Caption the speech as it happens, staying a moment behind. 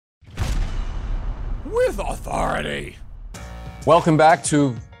with authority. Welcome back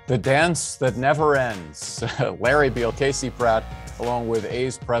to the dance that never ends. Larry Beal, Casey Pratt, along with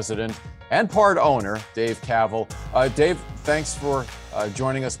A's president and part owner, Dave Kaval. Dave, thanks for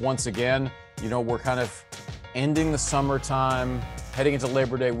joining us once again. You know, we're kind of ending the summertime, heading into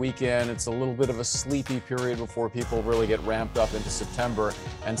Labor Day weekend. It's a little bit of a sleepy period before people really get ramped up into September.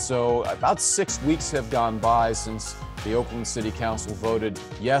 And so about 6 weeks have gone by since the Oakland City Council voted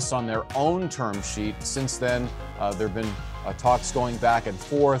yes on their own term sheet. Since then, there have been talks going back and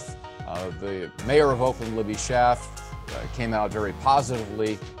forth. The mayor of Oakland, Libby Schaaf, came out very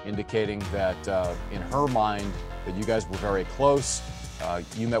positively, indicating that in her mind that you guys were very close.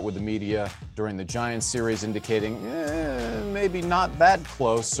 You met with the media during the Giants series, indicating maybe not that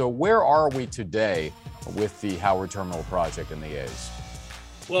close. So where are we today with the Howard Terminal project and the A's?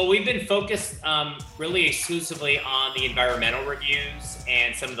 Well, we've been focused really exclusively on the environmental reviews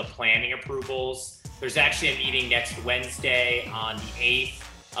and some of the planning approvals. There's actually a meeting next Wednesday on the 8th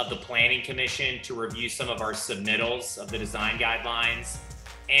of the Planning Commission to review some of our submittals of the design guidelines.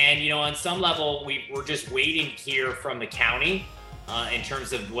 And, you know, on some level, we're just waiting to hear from the county in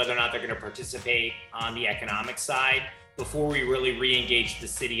terms of whether or not they're going to participate on the economic side before we really re-engage the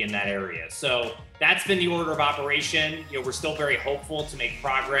city in that area. So that's been the order of operation. You know, we're still very hopeful to make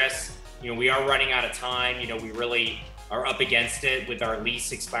progress. You know, we are running out of time. You know, we really are up against it with our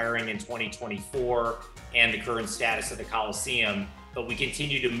lease expiring in 2024 and the current status of the Coliseum, but we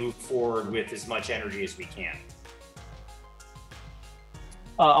continue to move forward with as much energy as we can.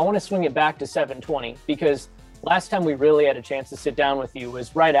 I want to swing it back to 720 because last time we really had a chance to sit down with you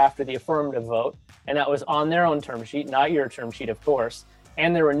was right after the affirmative vote, and that was on their own term sheet, not your term sheet, of course.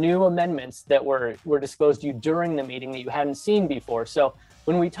 And there were new amendments that were disclosed to you during the meeting that you hadn't seen before. So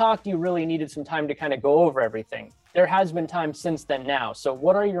when we talked, you really needed some time to kind of go over everything. There has been time since then now. So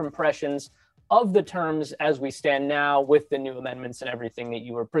what are your impressions of the terms as we stand now with the new amendments and everything that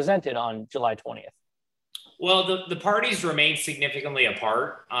you were presented on July 20th? Well, the parties remain significantly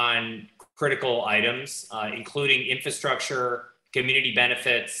apart on critical items, including infrastructure, community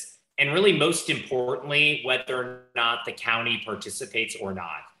benefits, and really most importantly, whether or not the county participates or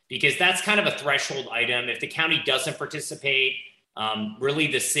not, because that's kind of a threshold item. If the county doesn't participate, really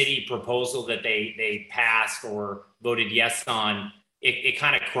the city proposal that they passed or voted yes on, it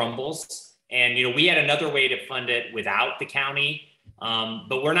kind of crumbles. And, you know, we had another way to fund it without the county,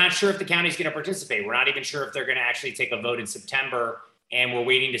 but we're not sure if the county's going to participate. We're not even sure if they're going to actually take a vote in September, and we're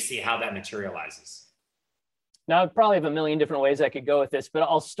waiting to see how that materializes. Now, I probably have a million different ways I could go with this, but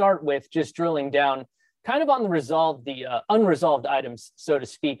I'll start with just drilling down kind of on the unresolved items, so to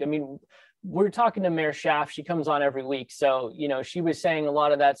speak. I mean, we're talking to Mayor Schaaf. She comes on every week. So, you know, she was saying a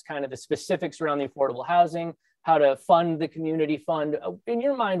lot of that's kind of the specifics around the affordable housing, how to fund the community fund. In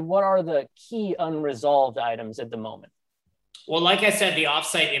your mind, what are the key unresolved items at the moment? Well, like I said, the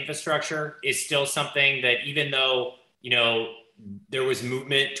offsite infrastructure is still something that even though, you know, there was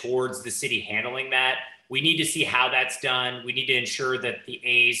movement towards the city handling that, we need to see how that's done. We need to ensure that the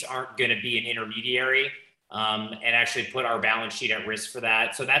A's aren't going to be an intermediary and actually put our balance sheet at risk for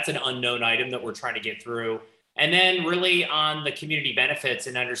that. So that's an unknown item that we're trying to get through. And then really on the community benefits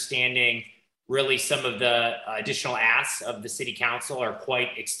and understanding really some of the additional asks of the city council are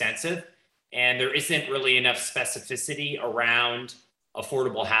quite extensive. And there isn't really enough specificity around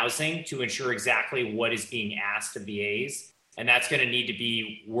affordable housing to ensure exactly what is being asked of the A's. And that's going to need to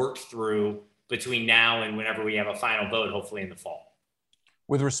be worked through between now and whenever we have a final vote, hopefully in the fall.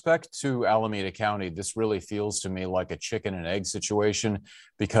 With respect to Alameda County, this really feels to me like a chicken and egg situation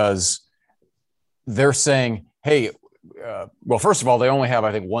because they're saying, hey, well, first of all, they only have,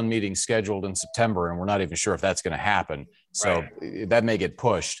 I think, one meeting scheduled in September, and we're not even sure if that's going to happen. So that may get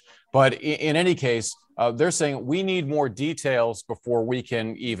pushed. But in any case, they're saying we need more details before we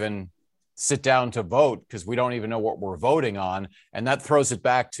can even sit down to vote because we don't even know what we're voting on. And that throws it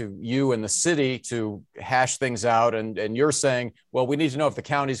back to you and the city to hash things out. And you're saying, well, we need to know if the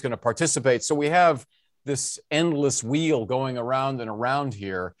county's going to participate. So we have this endless wheel going around and around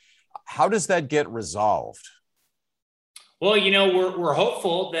here. How does that get resolved? Well, you know, we're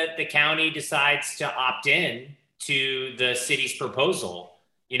hopeful that the county decides to opt in to the city's proposal.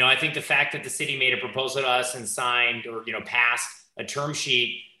 You know, I think the fact that the city made a proposal to us and signed or, you know, passed a term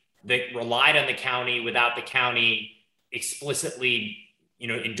sheet that relied on the county without the county explicitly, you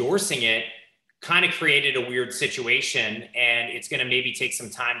know, endorsing it kind of created a weird situation. And it's going to maybe take some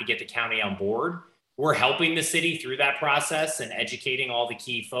time to get the county on board. We're helping the city through that process and educating all the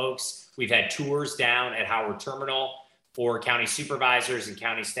key folks. We've had tours down at Howard Terminal for county supervisors and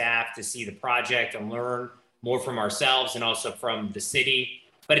county staff to see the project and learn more from ourselves and also from the city.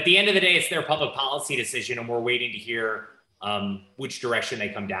 But at the end of the day, it's their public policy decision, and we're waiting to hear which direction they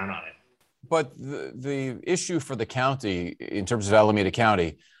come down on it. But the issue for the county, in terms of Alameda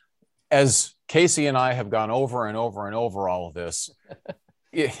County, as Casey and I have gone over and over and over all of this,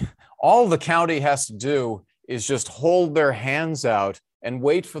 all the county has to do is just hold their hands out and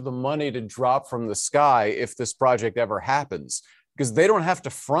wait for the money to drop from the sky if this project ever happens, because they don't have to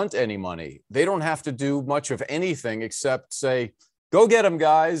front any money. They don't have to do much of anything except say, go get them,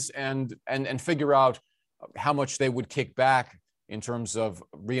 guys, and figure out how much they would kick back in terms of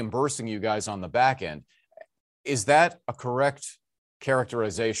reimbursing you guys on the back end. Is that a correct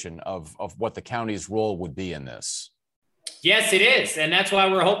characterization of what the county's role would be in this? Yes, it is. And that's why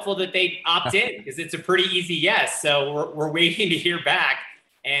we're hopeful that they opt in, because it's a pretty easy yes. So we're waiting to hear back,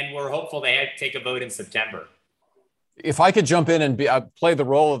 and we're hopeful they take a vote in September. If I could jump in and play the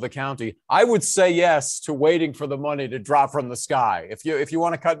role of the county, I would say yes to waiting for the money to drop from the sky. If you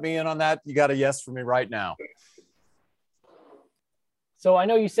want to cut me in on that, you got a yes for me right now. So I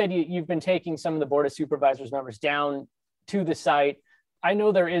know you said you've been taking some of the Board of Supervisors members down to the site. I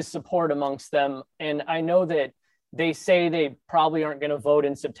know there is support amongst them, and I know that they say they probably aren't going to vote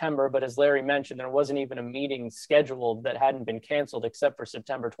in September, but as Larry mentioned, there wasn't even a meeting scheduled that hadn't been canceled except for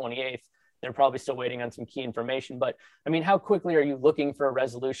September 28th. They're probably still waiting on some key information. But I mean, how quickly are you looking for a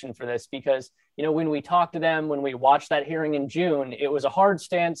resolution for this? Because, you know, when we talked to them, when we watched that hearing in June, it was a hard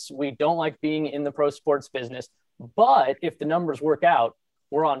stance. We don't like being in the pro sports business, but if the numbers work out,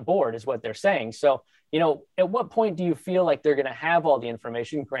 we're on board is what they're saying. So, you know, at what point do you feel like they're going to have all the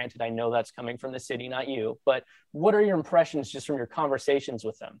information? Granted, I know that's coming from the city, not you, but what are your impressions just from your conversations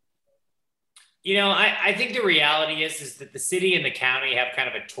with them? You know, I think the reality is that the city and the county have kind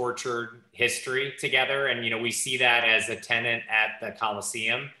of a tortured history together. And, you know, we see that as a tenant at the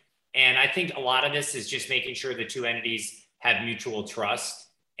Coliseum. And I think a lot of this is just making sure the two entities have mutual trust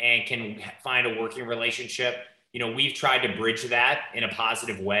and can find a working relationship. You know, we've tried to bridge that in a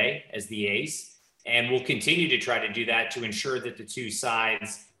positive way as the A's, and we'll continue to try to do that to ensure that the two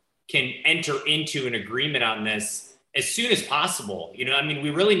sides can enter into an agreement on this as soon as possible. You know, I mean, we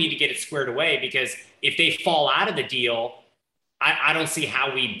really need to get it squared away, because if they fall out of the deal, I don't see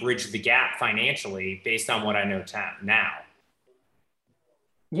how we bridge the gap financially based on what I know now.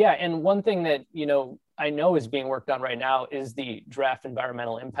 Yeah. And one thing that, you know, I know is being worked on right now is the draft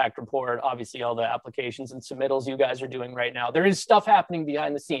environmental impact report. Obviously, all the applications and submittals you guys are doing right now. There is stuff happening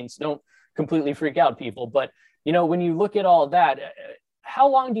behind the scenes. Don't completely freak out, people. But, you know, when you look at all that, how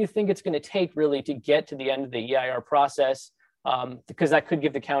long do you think it's going to take really to get to the end of the EIR process? Because that could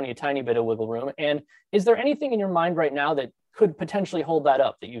give the county a tiny bit of wiggle room. And is there anything in your mind right now that could potentially hold that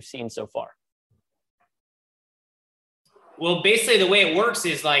up that you've seen so far? Well, basically the way it works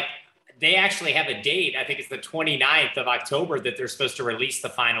is like they actually have a date. I think it's the 29th of October that they're supposed to release the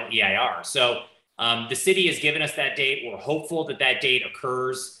final EIR. So the city has given us that date. We're hopeful that that date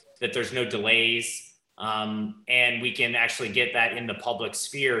occurs, that there's no delays. And we can actually get that in the public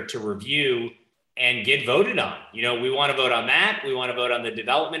sphere to review and get voted on. You know, we want to vote on that. We want to vote on the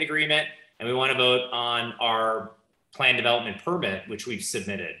development agreement, and we want to vote on our planned development permit, which we've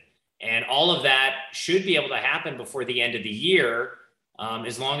submitted. And all of that should be able to happen before the end of the year,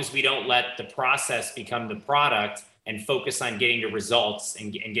 as long as we don't let the process become the product and focus on getting the results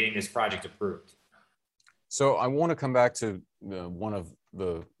and getting this project approved. So I want to come back to one of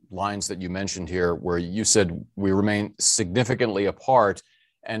the lines that you mentioned here, where you said we remain significantly apart,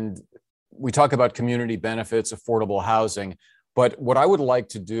 and we talk about community benefits, affordable housing, but what I would like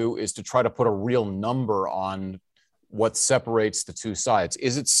to do is to try to put a real number on what separates the two sides.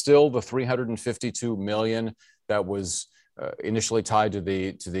 Is it still the $352 million that was initially tied to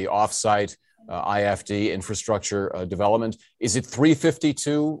the offsite IFD infrastructure development? Is it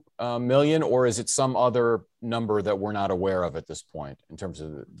 $352 million, or is it some other number that we're not aware of at this point in terms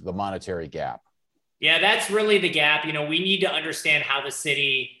of the monetary gap? Yeah, that's really the gap. You know, we need to understand how the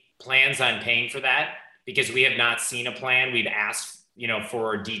city plans on paying for that, because we have not seen a plan. We've asked, you know,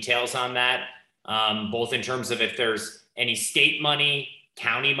 for details on that, both in terms of if there's any state money,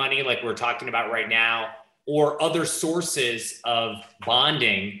 county money, like we're talking about right now, or other sources of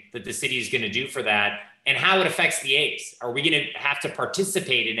bonding that the city is going to do for that, and how it affects the A's. Are we going to have to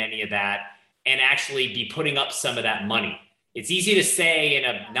participate in any of that and actually be putting up some of that money? It's easy to say in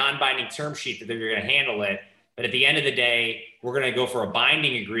a non-binding term sheet that they're going to handle it, but at the end of the day, we're going to go for a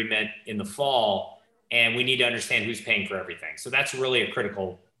binding agreement in the fall, and we need to understand who's paying for everything. So that's really a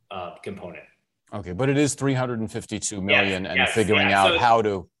critical component. Okay, but it is $352 million, and figuring out how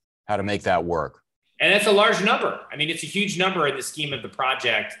to make that work. And that's a large number. I mean, it's a huge number in the scheme of the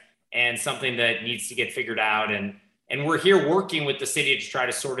project, and something that needs to get figured out. And And we're here working with the city to try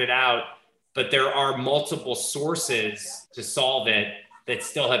to sort it out. But there are multiple sources to solve it that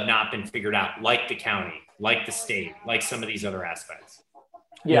still have not been figured out, like the county, like the state, like some of these other aspects.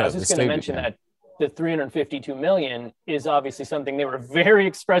 Yeah, I was just going to mention that the $352 million is obviously something they were very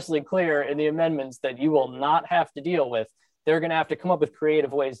expressly clear in the amendments that you will not have to deal with. They're going to have to come up with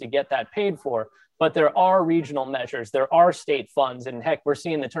creative ways to get that paid for. But there are regional measures, there are state funds, and heck, we're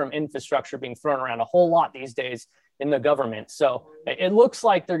seeing the term infrastructure being thrown around a whole lot these days in the government. So it looks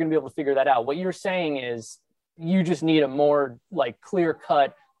like they're going to be able to figure that out. What you're saying is you just need a more like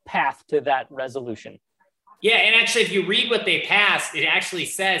clear-cut path to that resolution. Yeah, and actually, if you read what they passed, it actually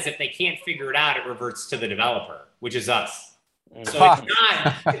says if they can't figure it out, it reverts to the developer, which is us. So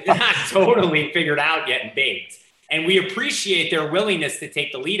it's not totally figured out yet and baked. And we appreciate their willingness to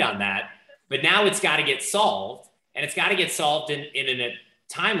take the lead on that. But now it's got to get solved, and it's got to get solved in a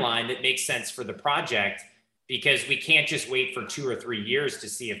timeline that makes sense for the project, because we can't just wait for 2 or 3 years to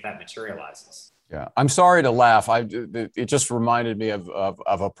see if that materializes. Yeah, I'm sorry to laugh. It just reminded me of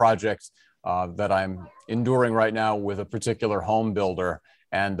a project that I'm enduring right now with a particular home builder,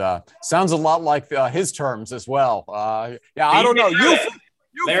 and sounds a lot like his terms as well. Yeah, I don't know. You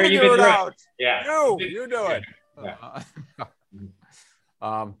figure it out. Yeah, you do it.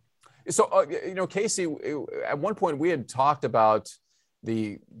 Yeah. So, Casey, at one point we had talked about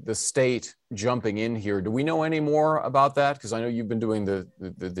the state jumping in here. Do we know any more about that? Because I know you've been doing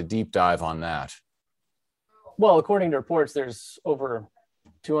the deep dive on that. Well, according to reports, there's over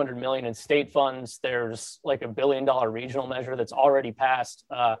 $200 million in state funds. There's like $1 billion regional measure that's already passed.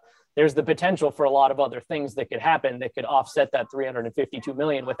 There's the potential for a lot of other things that could happen that could offset that $352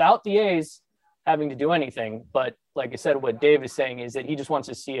 million without the A's having to do anything. But like I said, what Dave is saying is that he just wants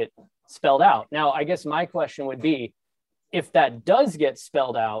to see it spelled out. Now, I guess my question would be, if that does get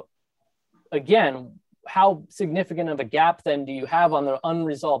spelled out, again, how significant of a gap then do you have on the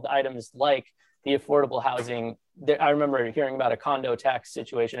unresolved items like the affordable housing? I remember hearing about a condo tax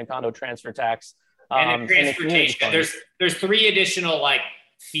situation, a condo transfer tax. And transportation. There's 3 additional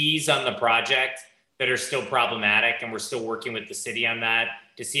fees on the project that are still problematic, and we're still working with the city on that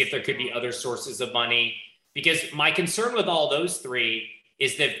to see if there could be other sources of money. Because my concern with all those 3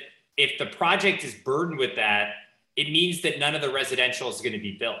 is that if the project is burdened with that, it means that none of the residential is going to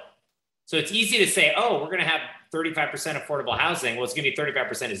be built. So it's easy to say, oh, we're going to have 35% affordable housing. Well, it's going to be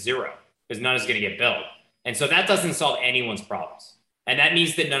 35% is zero because none is going to get built. And so that doesn't solve anyone's problems. And that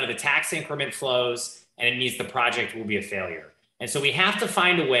means that none of the tax increment flows, and it means the project will be a failure. And so we have to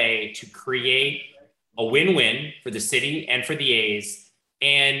find a way to create a win-win for the city and for the A's,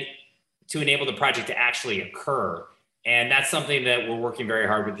 and to enable the project to actually occur. And that's something that we're working very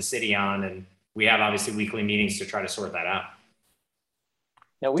hard with the city on. And we have obviously weekly meetings to try to sort that out.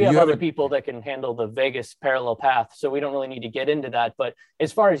 Now, we have other people that can handle the Vegas parallel path, so we don't really need to get into that. But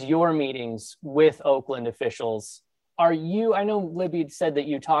as far as your meetings with Oakland officials, I know Libby said that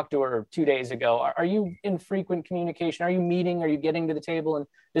you talked to her 2 days ago. Are you in frequent communication? Are you meeting? Are you getting to the table and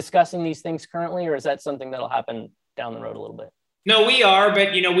discussing these things currently? Or is that something that'll happen down the road a little bit? No, we are.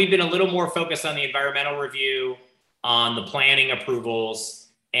 But, we've been a little more focused on the environmental review, on the planning approvals,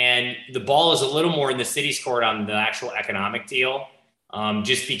 and the ball is a little more in the city's court on the actual economic deal,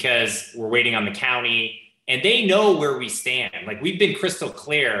 just because we're waiting on the county and they know where we stand. We've been crystal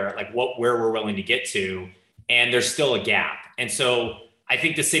clear, where we're willing to get to, and there's still a gap. And so I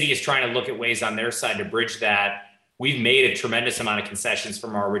think the city is trying to look at ways on their side to bridge that. We've made a tremendous amount of concessions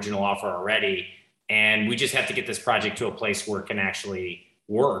from our original offer already, and we just have to get this project to a place where it can actually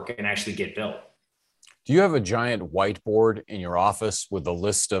work and actually get built. Do you have a giant whiteboard in your office with a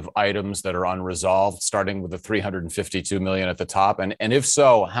list of items that are unresolved, starting with the $352 million at the top? And if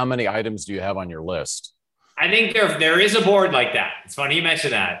so, how many items do you have on your list? I think there is a board like that. It's funny you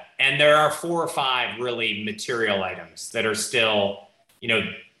mentioned that. And there are 4 or 5 really material items that are still,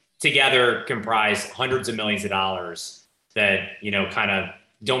 together comprise hundreds of millions of dollars that, kind of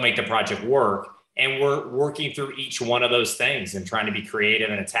don't make the project work. And we're working through each one of those things and trying to be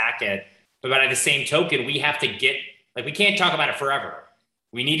creative and attack it. But by the same token, we have to we can't talk about it forever.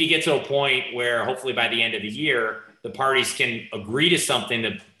 We need to get to a point where hopefully by the end of the year, the parties can agree to something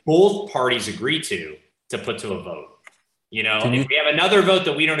that both parties agree to put to a vote. If we have another vote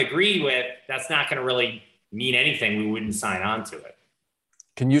that we don't agree with, that's not going to really mean anything. We wouldn't sign on to it.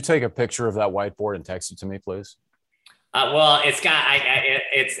 Can you take a picture of that whiteboard and text it to me, please? Well, it's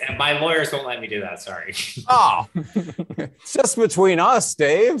my lawyers won't let me do that. Sorry. Oh, it's just between us,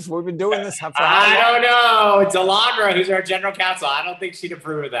 Dave. We've been doing this for I don't know. It's Alondra, who's our general counsel. I don't think she'd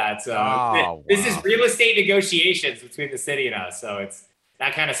approve of that. So this is real estate negotiations between the city and us. So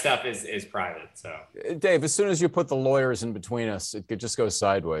that kind of stuff is private. So, Dave, as soon as you put the lawyers in between us, it could just go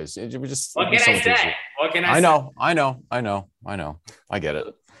sideways. It would just. What can I say? What can I say? I get it.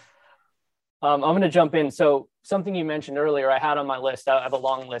 I'm going to jump in. So something you mentioned earlier, I had on my list. I have a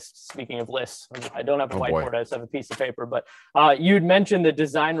long list. Speaking of lists, I don't have a whiteboard. I just have a piece of paper. But you'd mentioned the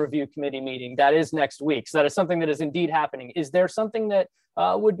design review committee meeting. That is next week. So that is something that is indeed happening. Is there something that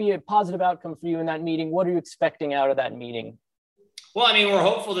would be a positive outcome for you in that meeting? What are you expecting out of that meeting? Well, I mean, we're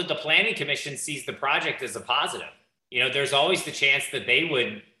hopeful that the Planning Commission sees the project as a positive. There's always the chance that they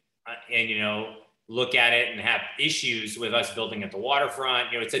would, look at it and have issues with us building at the waterfront.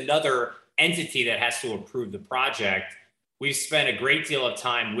 It's another entity that has to approve the project. We've spent a great deal of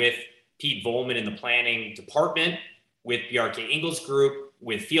time with Pete Volman in the planning department, with Bjarke Ingels Group,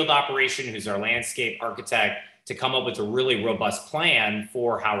 with Field Operation, who's our landscape architect, to come up with a really robust plan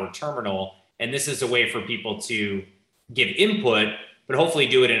for Howard Terminal. And this is a way for people to give input, but hopefully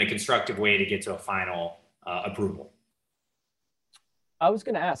do it in a constructive way to get to a final approval. I was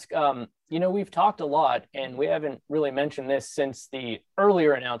going to ask, we've talked a lot and we haven't really mentioned this since the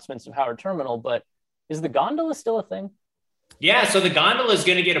earlier announcements of Howard Terminal, but is the gondola still a thing? Yeah, so the gondola is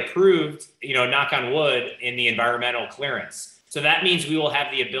going to get approved, knock on wood, in the environmental clearance. So that means we will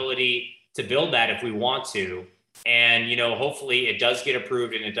have the ability to build that if we want to. And, hopefully it does get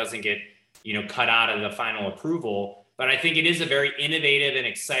approved and it doesn't get, cut out of the final approval. But I think it is a very innovative and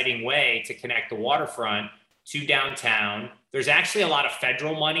exciting way to connect the waterfront to downtown. There's actually a lot of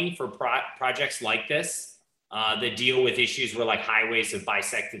federal money for projects like this that deal with issues where like highways have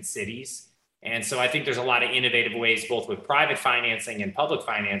bisected cities. And so I think there's a lot of innovative ways, both with private financing and public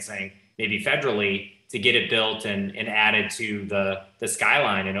financing, maybe federally, to get it built and added to the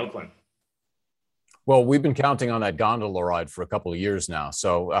skyline in Oakland. Well, we've been counting on that gondola ride for a couple of years now.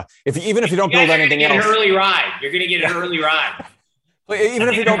 So even if you don't build anything else, you're going to get an early ride. You're going to get an early ride. Even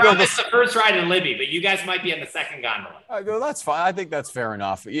if you don't build this, the first ride in Libby, but you guys might be on the second gondola. Well, that's fine. I think that's fair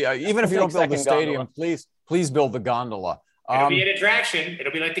enough. Yeah, even if you don't build the stadium, please build the gondola. It'll be an attraction.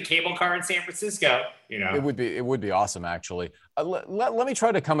 It'll be like the cable car in San Francisco. It would be awesome, actually. Let me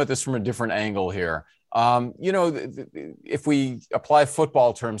try to come at this from a different angle here. If we apply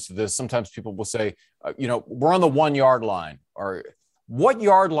football terms to this, sometimes people will say, we're on the 1 yard line. Or what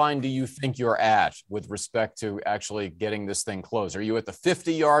yard line do you think you're at with respect to actually getting this thing closed? Are you at the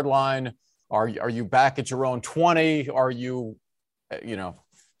 50-yard line? Are you back at your own 20? Are you,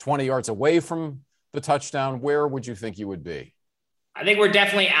 20 yards away from the touchdown? Where would you think you would be? I think we're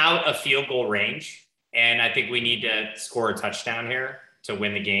definitely out of field goal range. And I think we need to score a touchdown here to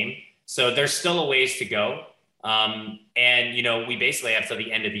win the game. So there's still a ways to go. We basically have till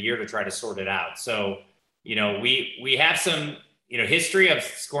the end of the year to try to sort it out. So, we have some, history of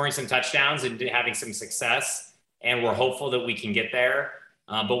scoring some touchdowns and having some success. And we're hopeful that we can get there.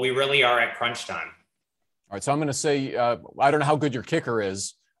 But we really are at crunch time. All right. So I'm going to say, I don't know how good your kicker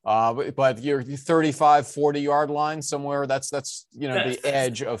is, but your 35, 40-yard line somewhere, that's the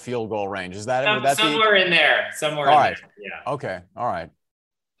edge of field goal range. Is that somewhere in there? Somewhere all in right. there. Yeah. Okay. All right.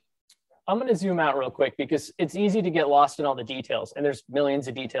 I'm going to zoom out real quick because it's easy to get lost in all the details. And there's millions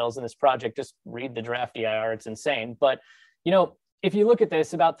of details in this project. Just read the draft EIR. It's insane. But, if you look at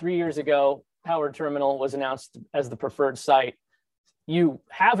this, about 3 years ago, Howard Terminal was announced as the preferred site. You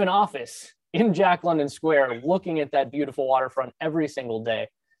have an office in Jack London Square looking at that beautiful waterfront every single day.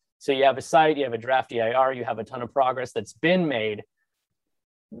 So you have a site, you have a draft EIR, you have a ton of progress that's been made.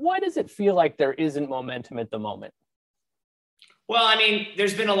 Why does it feel like there isn't momentum at the moment? Well, I mean,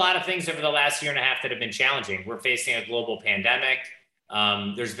 there's been a lot of things over the last year and a half that have been challenging. We're facing a global pandemic.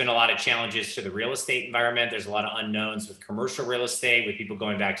 There's been a lot of challenges to the real estate environment. There's a lot of unknowns with commercial real estate, with people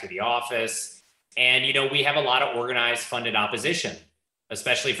going back to the office. And, we have a lot of organized, funded opposition,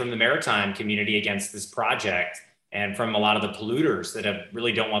 especially from the maritime community against this project and from a lot of the polluters that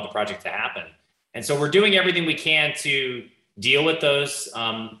really don't want the project to happen. And so we're doing everything we can to deal with those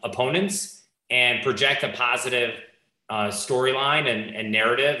opponents and project a positive storyline and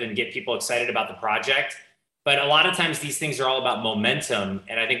narrative and get people excited about the project. But a lot of times these things are all about momentum.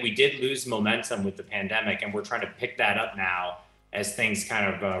 And I think we did lose momentum with the pandemic, and we're trying to pick that up now as things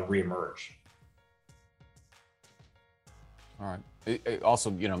kind of reemerge. All right.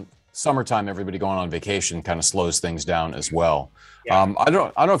 Also, summertime, everybody going on vacation kind of slows things down as well. Yeah. I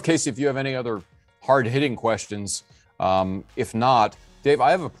don't know if, Casey, if you have any other hard-hitting questions. If not, Dave, I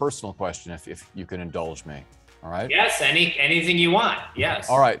have a personal question if you can indulge me. All right. Yes, anything you want. Yes.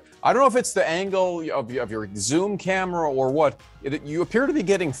 All right. I don't know if it's the angle of your Zoom camera or what. You appear to be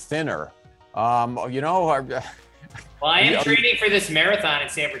getting thinner. Well, I am training for this marathon in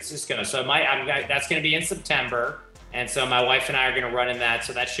San Francisco, so that's going to be in September. And so my wife and I are going to run in that.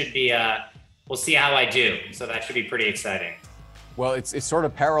 So that should be, we'll see how I do. So that should be pretty exciting. Well, it sort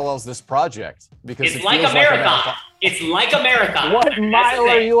of parallels this project because it's like a marathon. It's like a marathon. What mile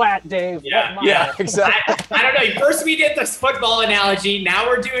are you at, Dave? Yeah, yeah, exactly. I don't know. First we did this football analogy. Now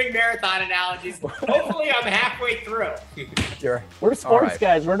we're doing marathon analogies. Hopefully I'm halfway through. We're sports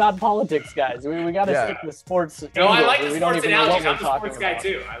guys. We're not politics guys. We got to stick with sports. No, I like the sports analogies. I'm a sports guy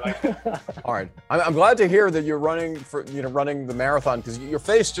too. I like it. All right. I'm glad to hear that you're running the marathon because your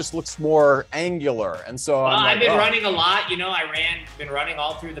face just looks more angular. And so I've been running a lot. Been running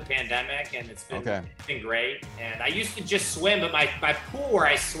all through the pandemic, and it's been great. And I used to just swim, but my pool where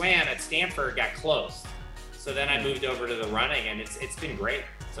I swam at Stanford got closed. So then I moved over to the running, and it's been great.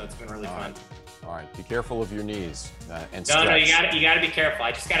 So it's been really fun. All right, be careful of your knees and No, stretch. you got to be careful.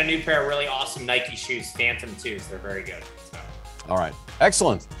 I just got a new pair of really awesome Nike shoes, Phantom 2s. They're very good. So. All right,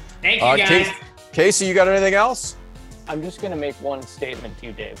 excellent. Thank you, guys. Casey, you got anything else? I'm just going to make one statement to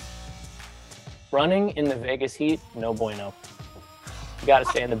you, Dave. Running in the Vegas heat, no bueno. You got to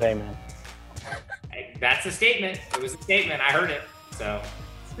stay in the Bay, man. Hey, that's a statement. It was a statement. I heard it. So.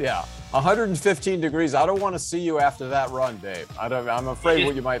 Yeah, 115 degrees. I don't want to see you after that run, Dave. I'm afraid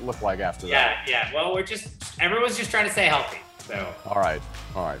what you might look like after that. Yeah. Well, everyone's just trying to stay healthy. So. All right.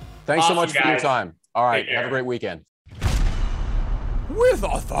 Thanks so much for your time. All right, have a great weekend. With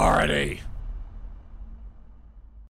authority.